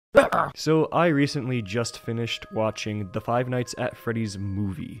So I recently just finished watching the Five Nights at Freddy's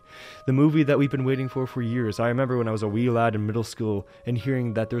movie. The movie that we've been waiting for years. I remember when I was a wee lad in middle school and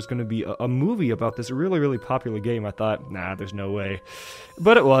hearing that there's going to be a movie about this really popular game. I thought, nah, there's no way.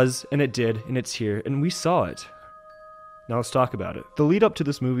 But it was, and it did, and it's here, and we saw it. Now let's talk about it. The lead up to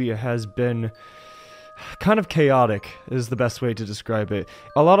this movie has been kind of chaotic, is the best way to describe it.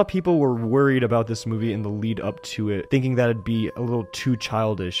 A lot of people were worried about this movie in the lead up to it, thinking that it'd be a little too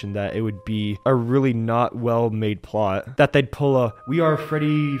childish and that it would be a really not well made plot. That they'd pull a, we are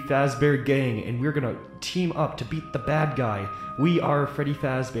Freddy Fazbear gang and we're gonna team up to beat the bad guy. We are Freddy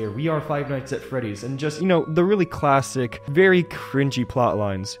Fazbear. We are Five Nights at Freddy's. And just, you know, the really classic, very cringy plot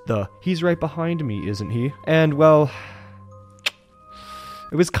lines. The, he's right behind me, isn't he? And well,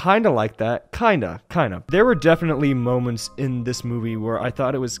 it was kind of like that. Kind of. There were definitely moments in this movie where I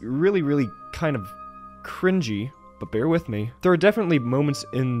thought it was really kind of cringy, but bear with me. There were definitely moments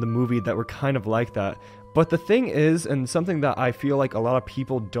in the movie that were kind of like that. But the thing is, and something that I feel like a lot of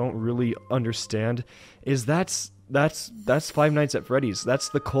people don't really understand, is that's Five Nights at Freddy's. That's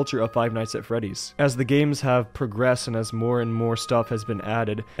the culture of Five Nights at Freddy's. As the games have progressed and as more and more stuff has been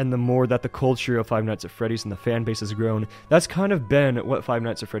added, and the more that the culture of Five Nights at Freddy's and the fan base has grown, that's kind of been what Five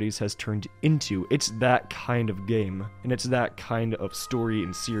Nights at Freddy's has turned into. It's that kind of game, and it's that kind of story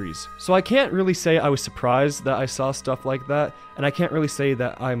and series. So I can't really say I was surprised that I saw stuff like that, and I can't really say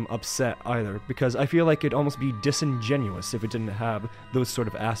that I'm upset either, because I feel like it'd almost be disingenuous if it didn't have those sort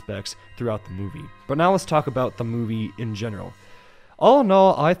of aspects throughout the movie. But now let's talk about the movie in general. All in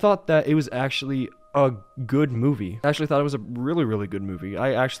all, I thought that it was actually a good movie. I actually thought it was a really good movie.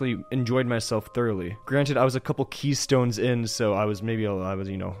 I actually enjoyed myself thoroughly. Granted, I was a couple keystones in, so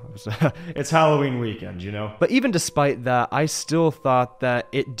it's Halloween weekend, you know? But even despite that, I still thought that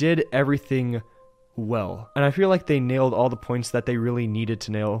it did everything well. And I feel like they nailed all the points that they really needed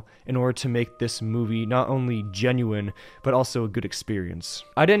to nail in order to make this movie not only genuine, but also a good experience.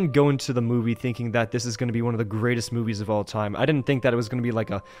 I didn't go into the movie thinking that this is going to be one of the greatest movies of all time. I didn't think that it was going to be like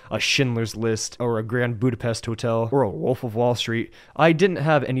a Schindler's List or a Grand Budapest Hotel or a Wolf of Wall Street. I didn't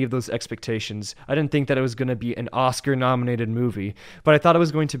have any of those expectations. I didn't think that it was going to be an Oscar-nominated movie, but I thought it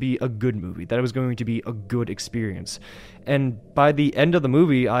was going to be a good movie, that it was going to be a good experience. And by the end of the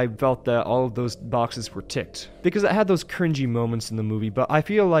movie, I felt that all of those boxes were ticked. Because it had those cringy moments in the movie, but I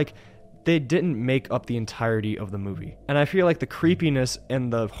feel like they didn't make up the entirety of the movie. And I feel like the creepiness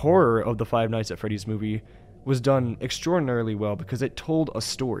and the horror of the Five Nights at Freddy's movie was done extraordinarily well because it told a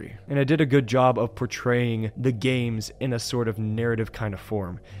story. And it did a good job of portraying the games in a sort of narrative kind of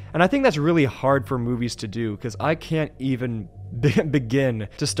form. And I think that's really hard for movies to do because I can't even begin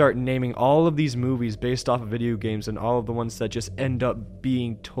to start naming all of these movies based off of video games and all of the ones that just end up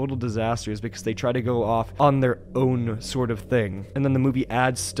being total disasters because they try to go off on their own sort of thing. And then the movie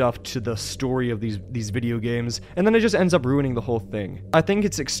adds stuff to the story of these video games, and then it just ends up ruining the whole thing. I think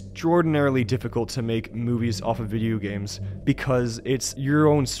it's extraordinarily difficult to make movies off of video games because it's your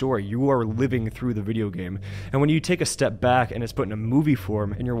own story. You are living through the video game. And when you take a step back and it's put in a movie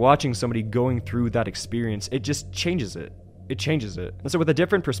form and you're watching somebody going through that experience, it just changes it. It changes it. And so with a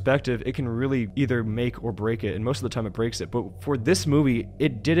different perspective, it can really either make or break it, and most of the time it breaks it. But for this movie,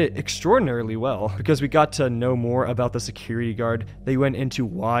 it did it extraordinarily well because we got to know more about the security guard. They went into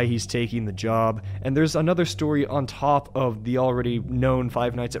why he's taking the job, and there's another story on top of the already known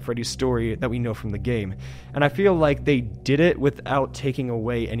Five Nights at Freddy's story that we know from the game. And I feel like they did it without taking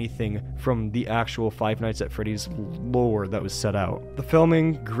away anything from the actual Five Nights at Freddy's lore that was set out. The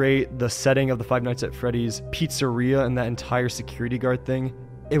filming, great. The setting of the Five Nights at Freddy's pizzeria and that entire security guard thing,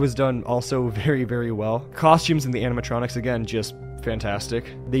 it was done also very well. Costumes and the animatronics, again, just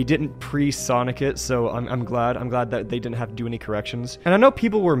fantastic. They didn't pre-Sonic it, so I'm glad that they didn't have to do any corrections. And I know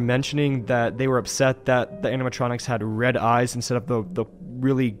people were mentioning that they were upset that the animatronics had red eyes instead of the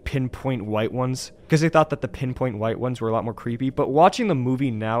really pinpoint white ones, because they thought that the pinpoint white ones were a lot more creepy. But watching the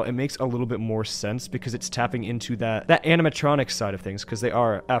movie now, it makes a little bit more sense because it's tapping into that animatronic side of things, because they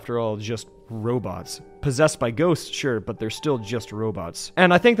are, after all, just robots. Possessed by ghosts, sure, but they're still just robots.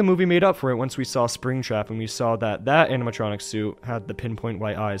 And I think the movie made up for it once we saw Springtrap and we saw that animatronic suit had the pinpoint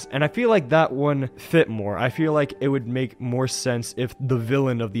white eyes. And I feel like that one fit more. I feel like it would make more sense if the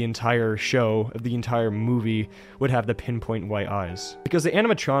villain of the entire show, of the entire movie, would have the pinpoint white eyes. Because the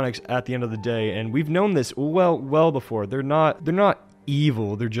animatronics, at the end of the day, and we've known this well before, they're not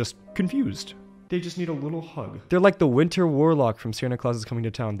evil, they're just confused. They just need a little hug. They're like the Winter Warlock from Santa Claus is Coming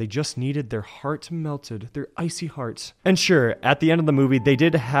to Town. They just needed their heart melted, their icy hearts. And sure, at the end of the movie, they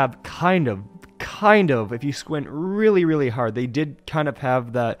did have kind of, if you squint really hard, they did kind of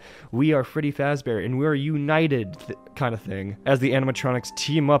have that we are Freddy Fazbear and we're united kind of thing, as the animatronics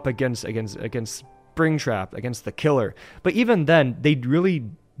team up against Springtrap, against the killer. But even then, they really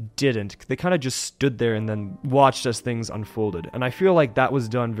didn't. They kind of just stood there and then watched as things unfolded. And I feel like that was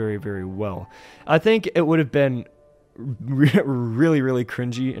done very, very well. I think it would have been really, really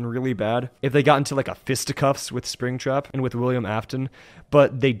cringy and really bad if they got into like a fisticuffs with Springtrap and with William Afton,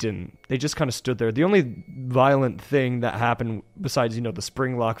 but they didn't. They just kind of stood there. The only violent thing that happened besides, you know, the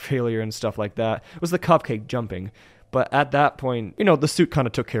spring lock failure and stuff like that was the cupcake jumping. But at that point, you know, the suit kind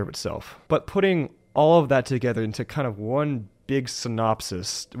of took care of itself. But putting all of that together into kind of one big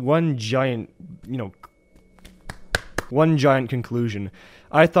synopsis, one giant conclusion,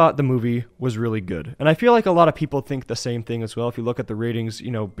 I thought the movie was really good. And I feel like a lot of people think the same thing as well. If you look at the ratings,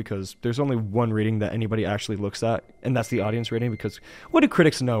 you know, because there's only one rating that anybody actually looks at, and that's the audience rating, because what do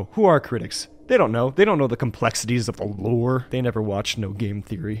critics know? Who are critics? They don't know. They don't know the complexities of the lore. They never watched No Game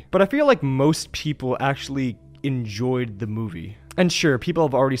Theory. But I feel like most people actually enjoyed the movie. And sure, people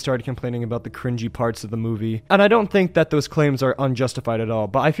have already started complaining about the cringy parts of the movie, and I don't think that those claims are unjustified at all,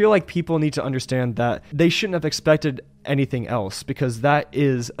 but I feel like people need to understand that they shouldn't have expected anything else, because that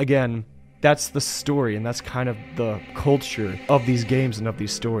is, again, that's the story, and that's kind of the culture of these games and of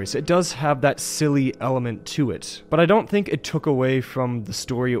these stories. It does have that silly element to it, but I don't think it took away from the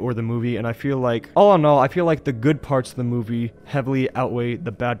story or the movie, and I feel like, all in all, I feel like the good parts of the movie heavily outweigh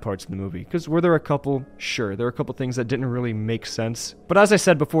the bad parts of the movie. Because were there a couple? Sure, there were a couple things that didn't really make sense. But as I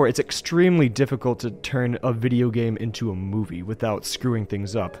said before, it's extremely difficult to turn a video game into a movie without screwing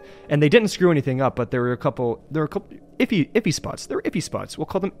things up. And they didn't screw anything up, but there were a couple iffy spots. There were iffy spots. We'll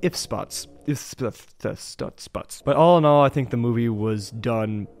call them if spots. Spots. But all in all, I think the movie was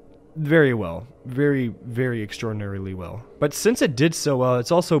done very well. Very, very extraordinarily well. But since it did so well,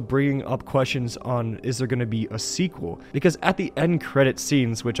 it's also bringing up questions on, is there going to be a sequel? Because at the end credit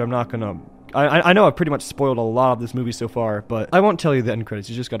scenes, which I'm not going to... I know I've pretty much spoiled a lot of this movie so far, but I won't tell you the end credits.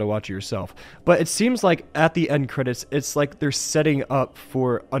 You just got to watch it yourself. But it seems like at the end credits, it's like they're setting up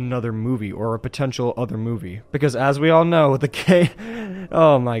for another movie or a potential other movie. Because as we all know, the game...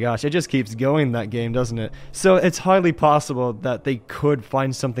 Oh my gosh, it just keeps going, that game, doesn't it? So it's highly possible that they could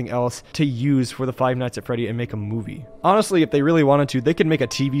find something else to use for the Five Nights at Freddy and make a movie. Honestly, if they really wanted to, they could make a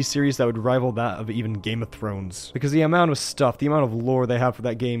TV series that would rival that of even Game of Thrones. Because the amount of stuff, the amount of lore they have for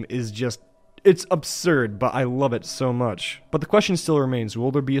that game is just... It's absurd, but I love it so much. But the question still remains, will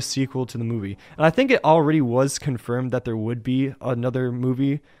there be a sequel to the movie? And I think it already was confirmed that there would be another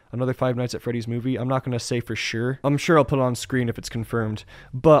movie, another Five Nights at Freddy's movie. I'm not going to say for sure. I'm sure I'll put it on screen if it's confirmed.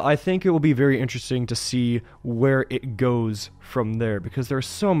 But I think it will be very interesting to see where it goes from there, because there are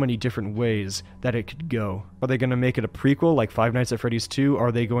so many different ways that it could go. Are they going to make it a prequel like Five Nights at Freddy's 2?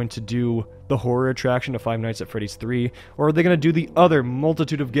 Are they going to do the horror attraction of Five Nights at Freddy's 3? Or are they going to do the other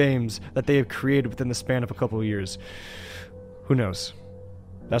multitude of games that they have created within the span of a couple of years? Who knows?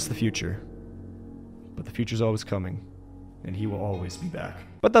 That's the future. But the future's always coming, and he will always be back.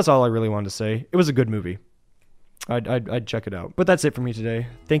 But that's all I really wanted to say. It was a good movie. I'd check it out. But that's it for me today.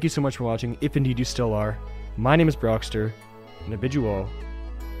 Thank you so much for watching, if indeed you still are. My name is Brockster, and I bid you all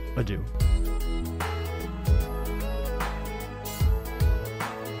adieu.